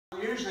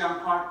usually I'm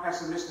quite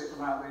pessimistic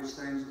about these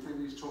things. I think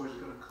these Tories are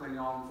going to cling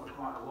on for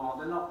quite a while.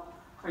 They're not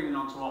clinging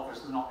on to office,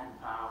 they're not in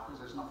power, because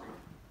there's nothing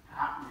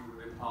happening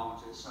within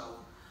Parliament itself.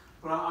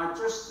 But I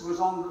just was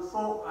on the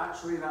thought,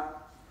 actually,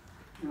 that,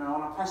 you know,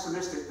 on a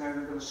pessimistic day,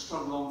 they're going to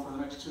struggle on for the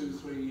next 2 to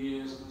 3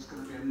 years, and it's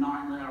going to be a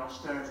nightmare,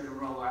 austerity, a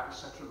rollout,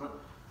 etc. But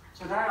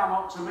today I'm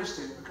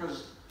optimistic,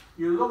 because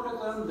you look at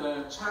them,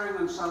 they're tearing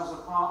themselves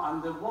apart,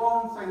 and the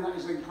one thing that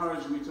is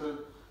encouraging me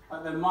to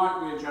that there might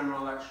be a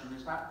general election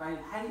is that they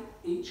hate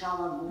each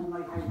other more than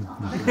they hate us.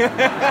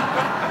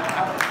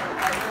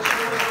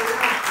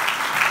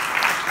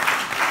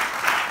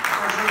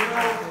 There's a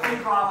real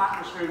febrile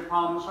atmosphere in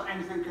Parliament, so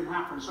anything can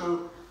happen.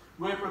 So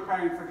we're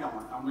preparing for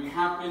government, and we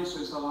have been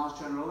since the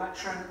last general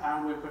election,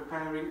 and we're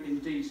preparing in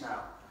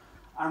detail.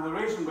 And the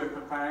reason we're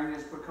preparing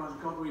is because,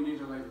 God, we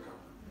need a Labour government.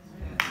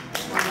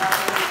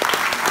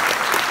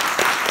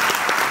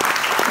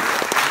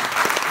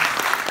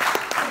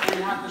 We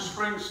had the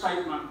spring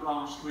statement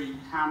last week.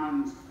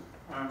 Hammond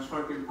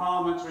spoke in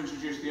Parliament to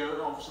introduce the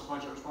Office of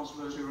Budget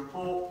Responsibility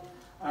report,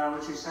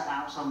 which he set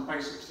out some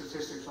basic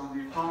statistics on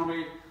the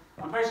economy,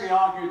 and basically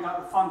argued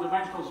that the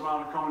fundamentals of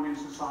our economy and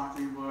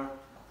society were,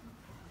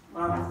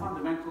 well, the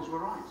fundamentals were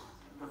right.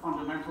 The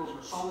fundamentals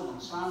were solid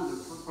and sound and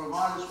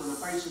provide us with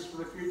a basis for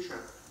the future.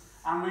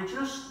 And we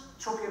just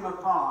took him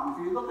apart. And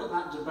if you look at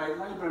that debate,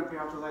 Labour MP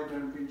after Labour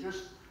MP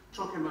just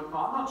took him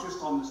apart, not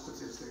just on the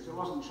statistics, it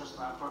wasn't just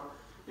that, but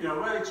you know,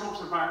 where he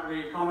talks about the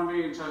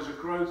economy in terms of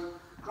growth,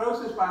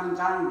 growth has been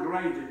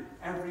downgraded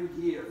every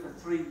year for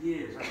 3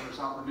 years as a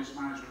result of the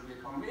mismanagement of the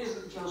economy. It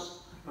isn't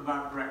just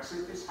about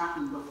Brexit, it's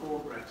happened before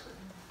Brexit.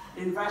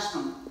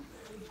 Investment,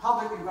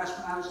 public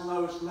investment at its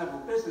lowest level,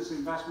 business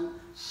investment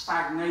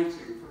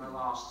stagnating for the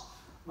last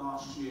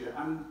year.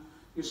 And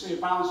you see a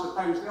balance of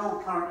payments, the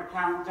old current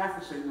account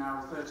deficit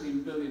now of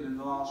 13 billion in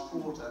the last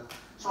quarter.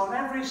 So on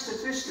every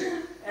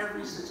statistic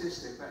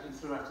that he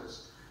threw at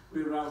us,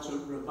 we were able to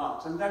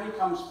rebut. And then he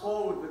comes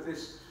forward with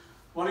this,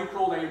 what he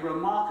called a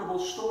remarkable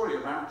story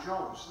about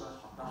jobs,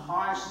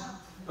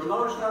 the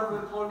lowest level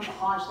of employment, the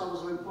highest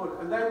levels of employment.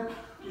 And then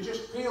you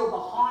just peel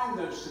behind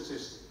those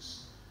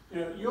statistics.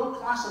 You know, you're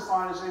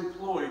classified as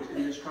employed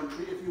in this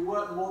country if you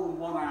work more than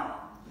 1 hour.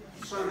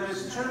 So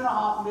there's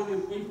 2.5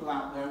 million people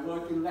out there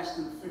working less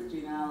than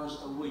 15 hours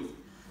a week.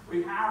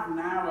 We have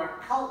now a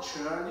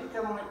culture, an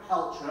economic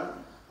culture,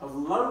 of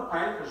low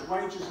pay, because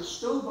wages are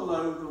still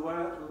below the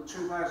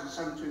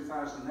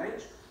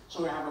 2007-2008.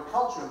 So we have a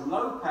culture of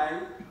low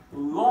pay,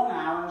 long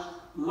hours,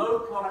 low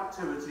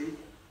productivity,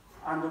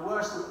 and the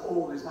worst of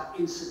all is that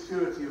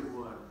insecurity of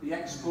work, the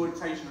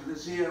exploitation of the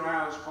 0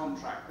 hours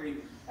contract, the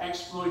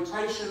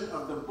exploitation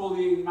of the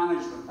bullying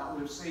management that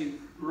we've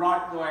seen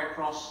right the way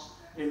across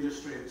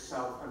industry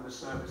itself and the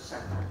service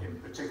sector in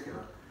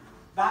particular.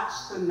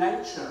 That's the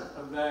nature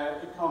of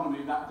their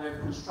economy that they've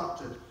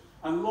constructed.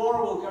 And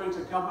Laura will go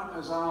into government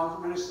as our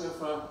Minister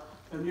for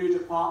the new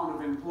Department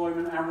of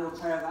Employment, and will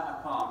tear that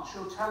apart.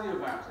 She'll tell you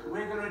about it.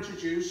 We're going to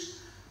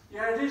introduce,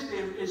 it is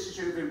the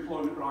Institute of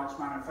Employment Rights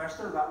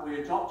Manifesto that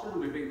we adopted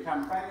and we've been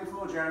campaigning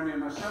for, Jeremy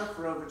and myself,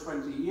 for over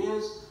 20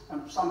 years,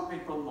 and some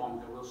people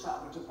longer. We'll set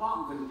up a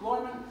Department of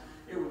Employment.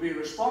 It will be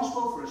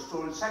responsible for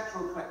restoring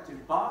sectoral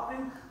collective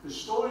bargaining,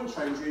 restoring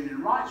trade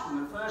union rights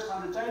from the first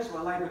 100 days of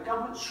a Labour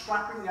government,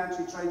 scrapping the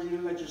anti-trade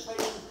union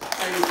legislation.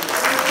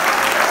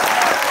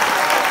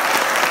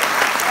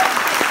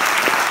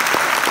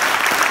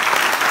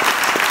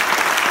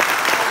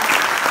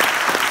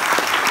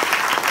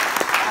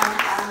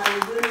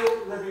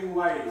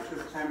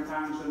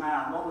 £10 an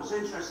hour. And what was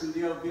interesting,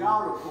 the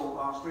OBR report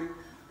last week,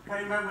 can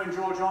you remember when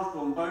George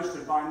Osborne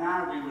boasted by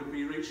now we would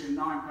be reaching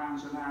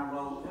 £9 an hour?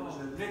 Well, it was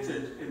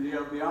admitted in the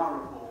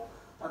OBR report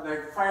that they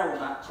failed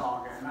that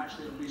target, and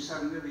actually it would be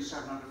nearly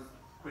 700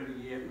 quid a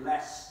year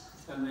less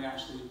than they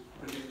actually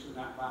predicted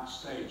at that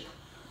stage.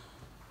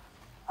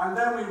 And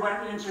then we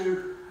went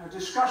into a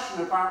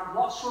discussion about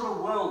what sort of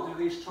world do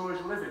these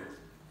Tories live in?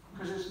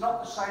 Because it's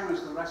not the same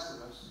as the rest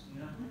of us.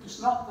 It's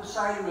not the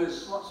same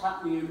as what's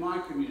happening in my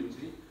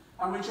community.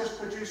 And we just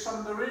produced some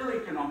of the real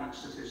economic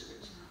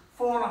statistics.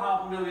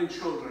 4.5 million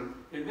children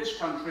in this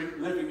country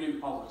living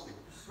in poverty.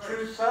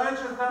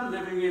 2/3 of them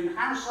living in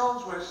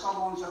households where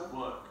someone's at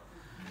work.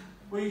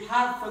 We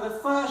have, for the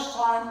first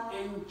time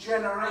in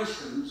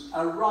generations,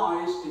 a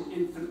rise in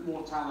infant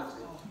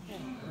mortality.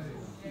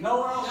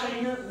 Nowhere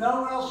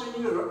else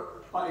in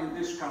Europe, but in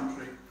this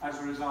country, as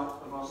a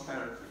result of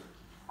austerity.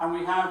 And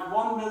we have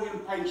 1 million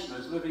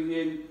pensioners living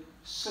in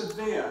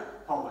severe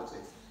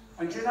poverty.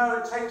 And you know,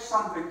 it takes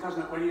something,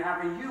 doesn't it, when you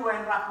have a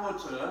UN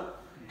rapporteur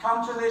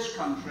come to this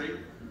country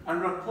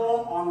and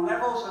report on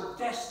levels of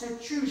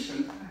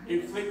destitution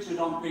inflicted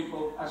on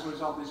people as a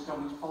result of this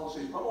government's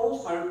policies, but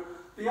also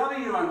the other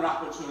UN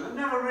rapporteur that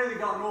never really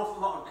got an awful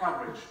lot of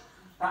coverage,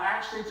 that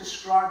actually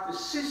described the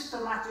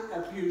systematic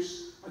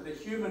abuse of the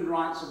human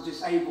rights of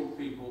disabled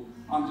people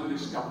under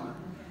this government.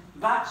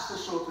 That's the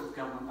sort of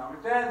government that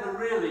we're. They're the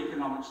real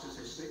economic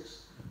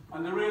statistics,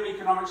 and the real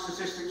economic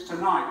statistics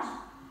tonight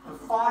of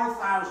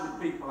 5,000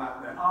 people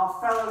out there, our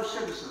fellow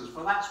citizens,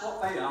 for that's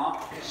what they are,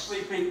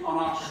 sleeping on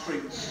our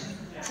streets.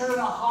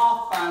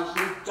 2,500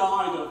 have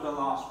died over the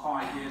last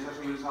 5 years as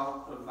a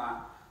result of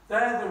that.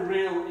 They're the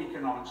real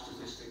economic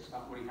statistics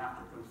that we have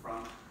to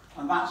confront.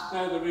 And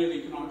they're the real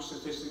economic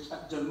statistics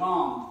that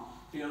demand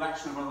the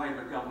election of a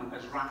Labour government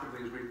as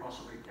rapidly as we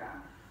possibly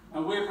can.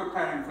 And we're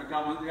preparing for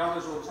government. The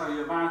others will tell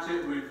you about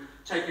it. We've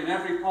taken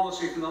every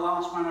policy from the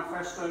last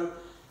manifesto.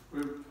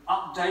 We're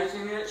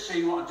updating it,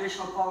 seeing what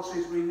additional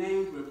policies we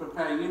need. We're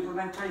preparing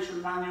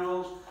implementation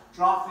manuals,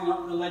 drafting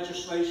up the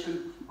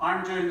legislation.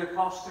 I'm doing the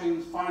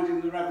costings,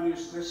 finding the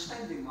revenues. They're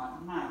spending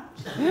like mad.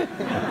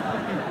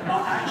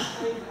 But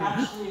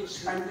actually it's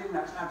spending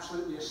that's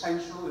absolutely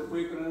essential if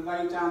we're going to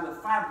lay down the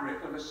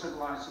fabric of a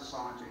civilised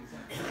society.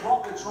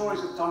 What the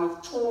Tories have done is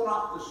torn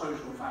up the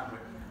social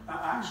fabric that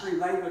actually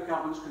Labour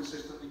governments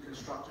consistently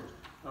constructed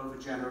over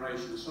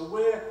generations. So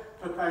we're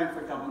preparing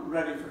for government,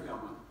 ready for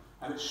government.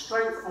 And it's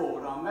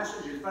straightforward. Our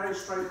message is very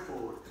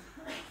straightforward.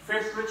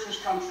 5th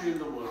richest country in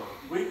the world.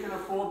 We can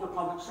afford the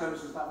public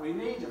services that we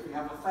need if we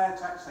have a fair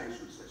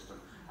taxation system.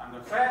 And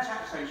the fair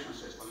taxation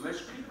system,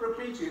 let's keep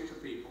repeating it to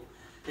people,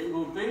 it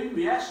will be,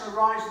 yes, a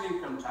rise in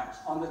income tax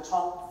on the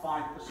top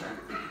 5%.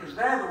 Because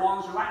they're the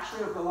ones who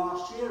actually, over the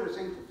last year,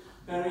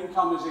 their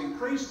income has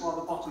increased, while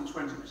the bottom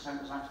 20%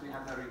 has actually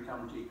had their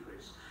income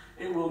decrease.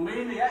 It will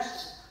mean,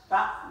 yes,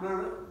 that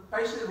we're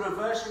basically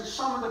reversing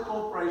some of the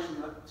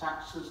corporation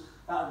taxes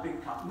that have been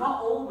cut.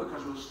 Not all,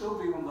 because we'll still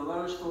be one of the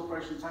lowest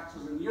corporation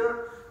taxes in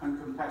Europe and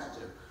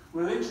competitive.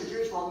 We'll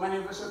introduce what many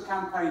of us have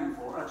campaigned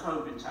for, a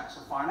Tobin tax,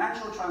 a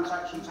financial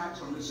transaction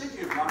tax on the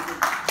City of London.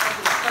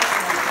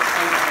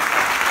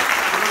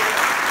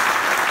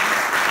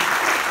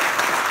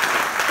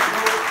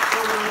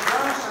 We'll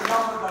reverse a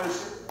number of those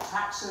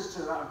taxes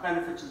that have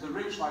benefited the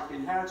rich, like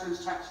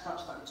inheritance tax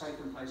cuts that have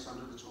taken place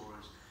under the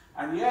Tories.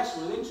 And yes,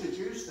 we'll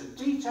introduce the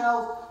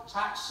detailed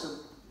tax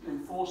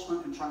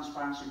enforcement and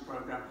transparency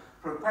programme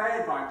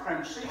prepared by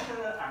Prem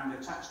Seeker and the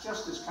Tax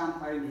Justice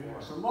Campaign for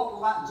us. And what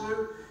will that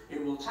do?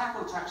 It will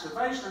tackle tax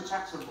evasion and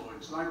tax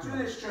avoidance. And I do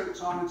this joke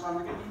time and time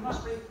again. You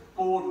must be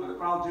bored with it,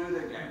 but I'll do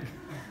it again.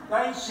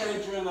 They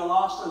said during the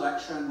last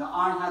election that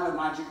I had a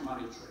magic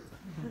money tree.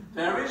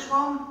 There is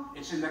one.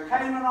 It's in the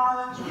Cayman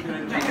Islands. We're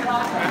going to dig it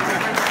up.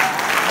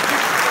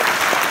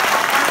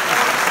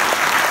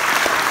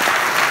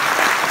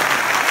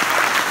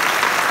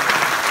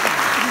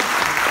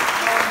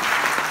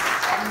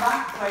 On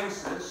that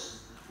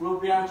basis, we'll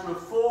be able to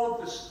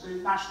afford the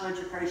National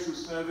Education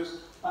Service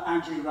that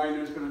Angie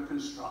Rayner is going to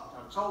construct.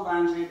 I've told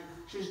Angie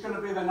she's going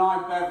to be the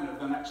Nye Bevan of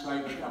the next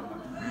Labour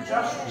government.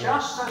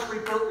 Just as we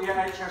built the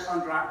NHS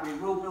under Attlee,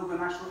 we'll build the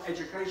National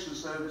Education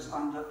Service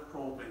under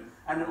Corbyn.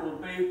 And it will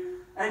be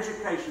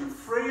education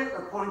free at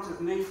the point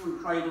of need from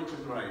cradle to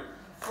grave.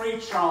 Free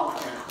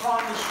childcare,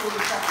 primary school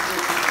and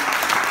secondary school.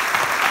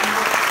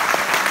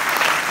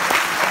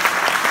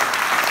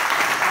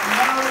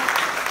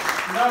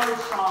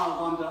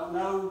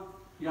 No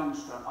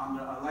youngster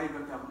under a Labour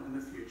government in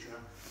the future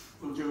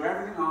will do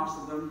everything asked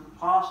of them,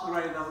 pass the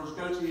A levels,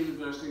 go to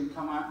university and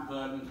come out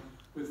burdened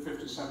with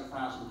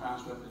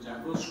 £57,000 worth of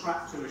debt. We'll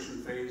scrap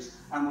tuition fees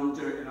and we'll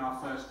do it in our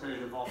first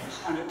period of office,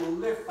 and it will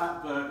lift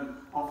that burden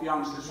off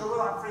youngsters. So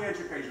we'll have free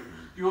education.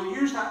 You will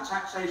use that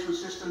taxation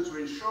system to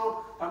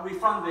ensure that we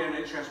fund the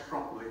NHS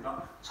properly.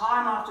 But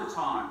time after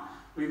time,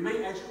 we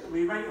meet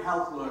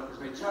health workers,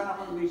 they turn up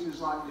at meetings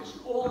like this,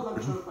 and all of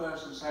them to a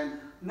person saying,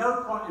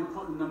 no point in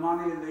putting the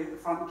money in the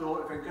front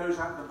door if it goes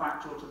out the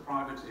back door to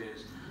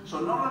privateers. So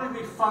not only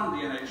we fund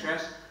the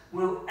NHS,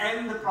 we'll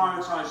end the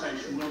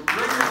privatisation, we'll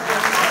bring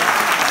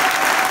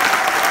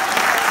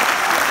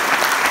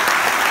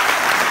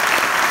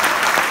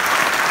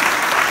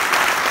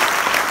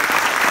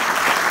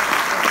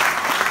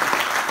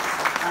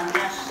and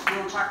yes,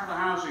 we'll tackle the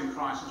housing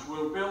crisis.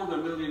 We'll build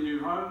 1 million new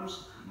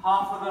homes.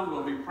 Half of them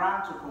will be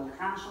proud to call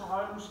council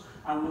homes,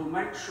 and we'll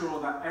make sure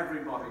that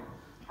everybody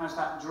has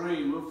that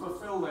dream, will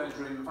fulfil their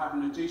dream of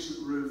having a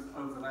decent roof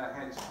over their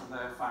heads for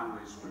their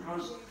families.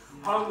 Because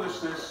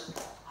homelessness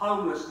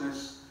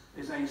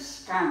is a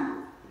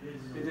scandal.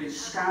 It is a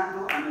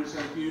scandal and it's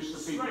an abuse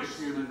of people's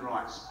human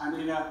rights.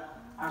 And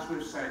as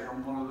we've said,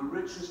 on one of the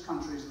richest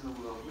countries in the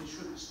world, we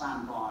shouldn't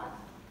stand by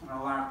and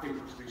allow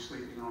people to be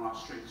sleeping on our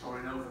streets or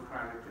in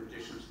overcrowded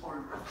conditions or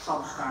in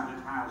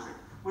substandard housing.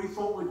 We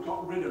thought we'd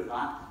got rid of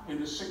that in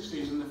the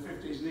 60s and the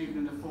 50s and even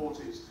in the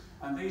 40s.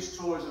 And these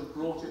Tories have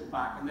brought it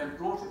back. And they've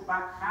brought it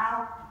back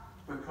how?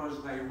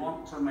 Because they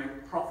want to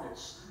make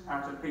profits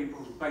out of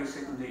people's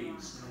basic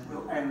needs.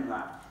 We'll end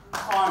that.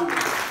 Finally,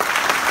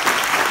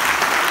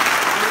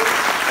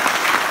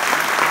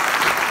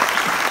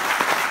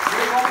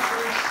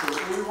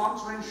 we want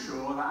to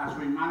ensure that as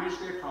we manage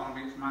the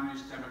economy, it's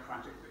managed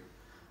democratically.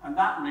 And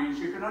that means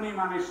you can only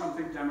manage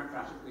something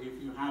democratically if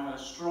you have a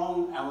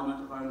strong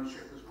element of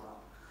ownership as well.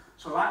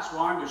 So that's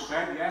why we've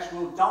said, yes,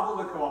 we'll double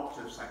the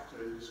cooperative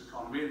sector in this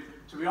economy. And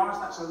to be honest,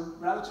 that's a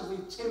relatively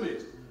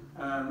timid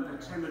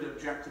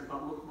objective,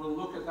 but we'll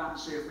look at that and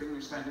see if we can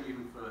extend it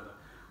even further.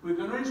 We're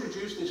going to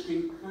introduce this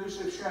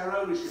inclusive share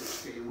ownership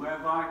scheme,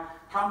 whereby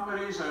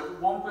companies are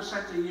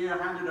 1% a year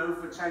handed over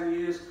for 10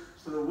 years,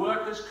 So the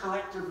workers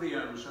collectively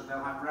own, so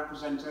they'll have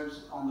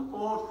representatives on the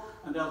board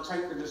and they'll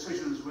take the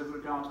decisions with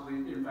regard to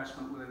the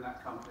investment within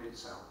that company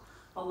itself.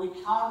 But we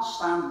can't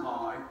stand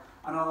by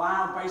and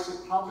allow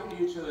basic public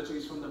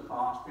utilities from the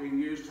past being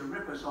used to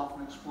rip us off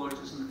and exploit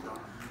us in the future.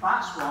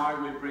 That's why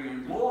we're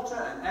bringing water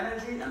and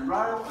energy and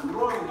rail and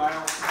Royal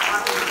Mail.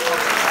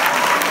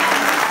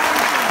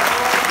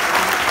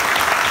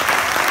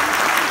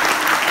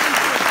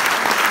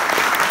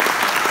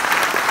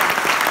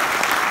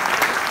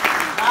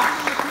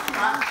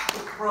 That's the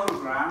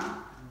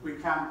programme we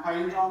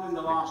campaigned on in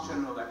the last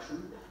general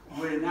election.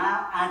 We're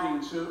now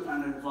adding to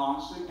and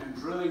advancing and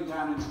drilling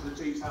down into the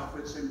detail for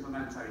its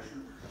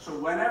implementation. So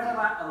whenever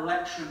that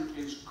election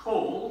is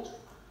called,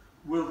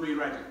 we'll be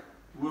ready.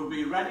 We'll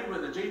be ready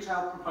with the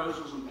detailed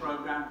proposals and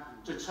programme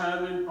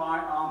determined by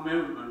our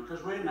movement,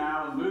 because we're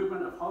now a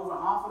movement of over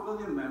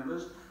 500,000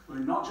 members. We're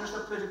not just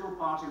a political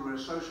party, we're a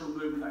social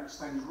movement that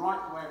extends right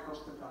the way across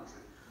the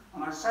country.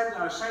 And I was saying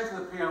to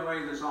the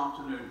POA this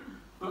afternoon,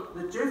 but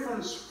the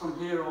difference from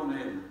here on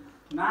in,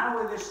 now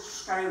we're this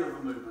scale of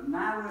a movement,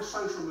 now we're a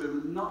social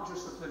movement, not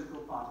just a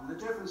political party. The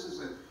difference is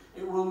that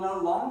it will no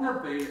longer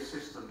be a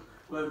system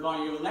whereby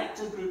you elect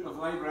a group of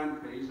Labour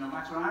MPs, no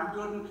matter how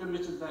good and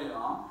committed they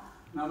are,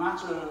 no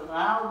matter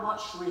how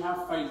much we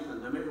have faith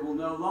in them, it will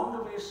no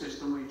longer be a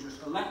system where you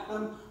just elect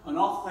them and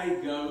off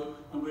they go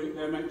and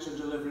they're meant to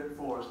deliver it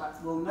for us.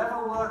 That will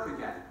never work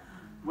again.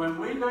 When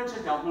we go into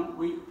government,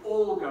 we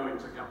all go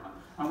into government.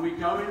 And we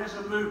go in as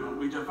a movement,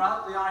 we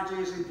develop the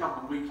ideas in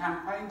government, we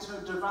campaign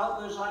to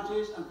develop those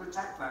ideas and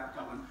protect that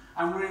government.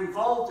 And we're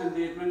involved in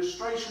the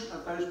administration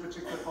of those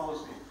particular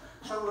policies.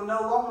 So it will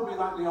no longer be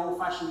like the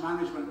old-fashioned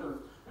management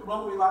of, it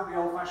won't be like the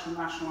old-fashioned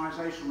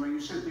nationalisation where you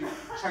simply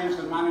change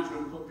the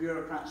management and put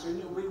bureaucrats in.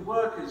 It will be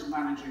workers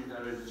managing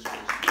their industries. It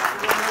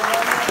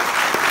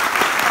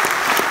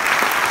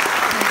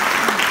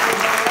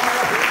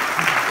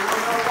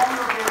will no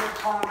longer be an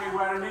economy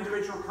where an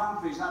individual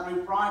companies that are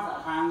in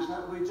private hands,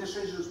 that will be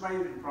decisions made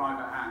in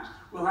private hands.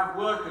 We'll have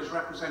workers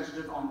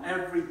representative on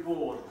every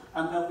board,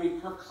 and there'll be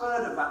a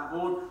third of that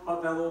board,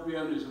 but they'll all be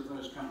owners of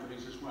those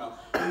companies as well.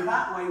 In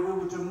that way, we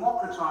will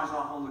democratise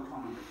our whole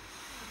economy.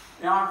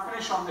 Now, I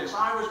finish on this.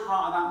 I was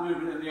part of that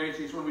movement in the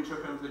 80s when we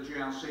took over the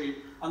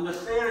GLC, and the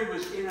theory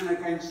was in and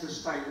against the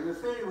state. And the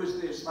theory was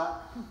this,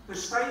 that the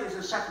state is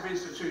a set of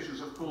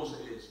institutions, of course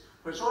it is,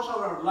 but it's also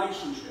a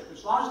relationship.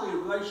 It's largely a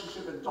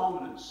relationship of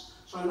dominance.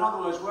 So in other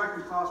words,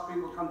 working class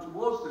people come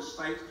towards the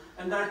state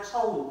and they're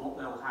told what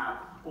they'll have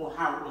or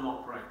how it will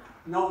operate.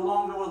 No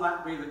longer will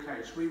that be the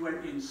case. We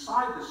went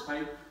inside the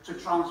state to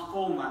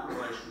transform that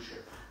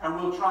relationship. And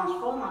we'll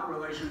transform that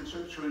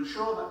relationship to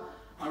ensure that,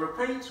 I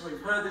repeat, we've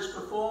heard this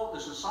before, the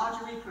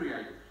society we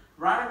create,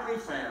 radically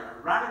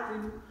fairer,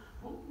 radically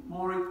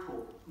more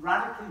equal,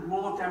 radically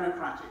more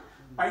democratic,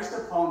 based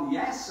upon,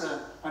 yes,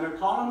 an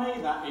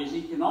economy that is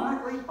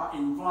economically but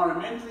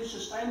environmentally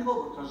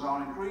sustainable because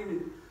our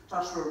green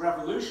industrial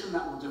revolution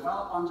that will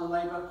develop under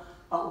Labour,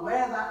 but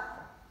where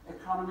that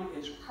economy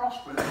is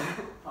prosperous,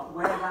 but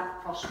where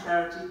that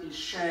prosperity is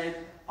shared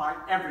by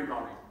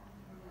everybody.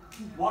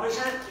 What is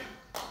it?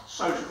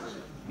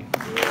 Socialism.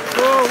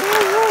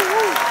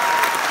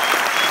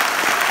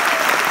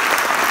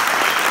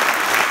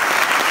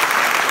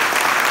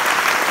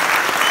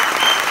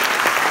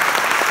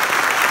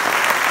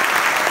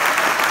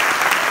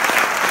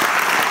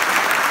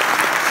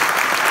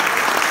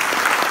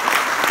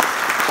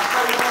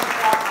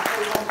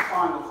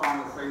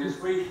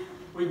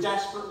 We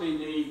desperately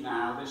need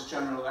now this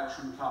general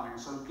election coming,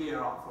 so gear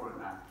up for it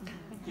now.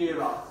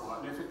 Gear up for it.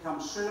 And if it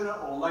comes sooner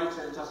or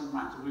later, it doesn't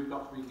matter. We've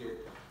got to be geared.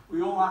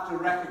 We all have to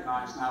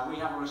recognise now we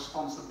have a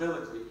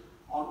responsibility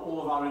on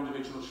all of our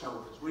individual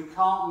shoulders. We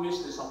can't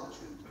miss this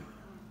opportunity.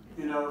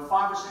 You know,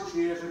 5 or 6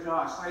 years ago,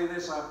 I say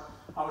this, I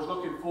was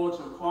looking forward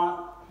to a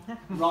quiet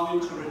run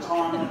into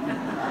retirement,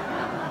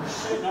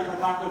 sitting at the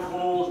back of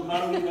walls,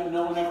 moaning that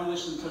no one ever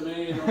listened to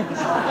me. And all this.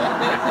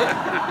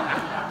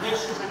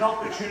 This is an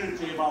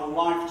opportunity of our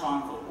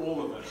lifetime for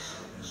all of us.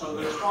 So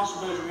the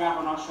responsibility we have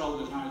on our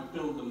shoulders now is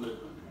build the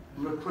movement,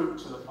 recruit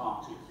to the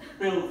party,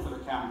 build for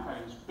the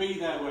campaigns, be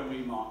there when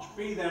we march,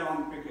 be there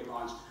on picket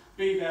lines,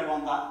 be there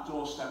on that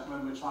doorstep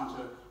when we're trying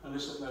to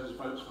elicit those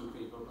votes from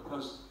people,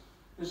 because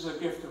this is a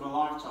gift of a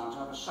lifetime to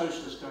have a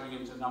socialist going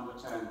into number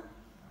 10.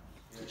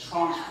 To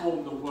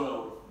transform the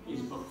world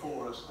is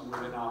before us and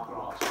within our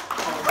grasp.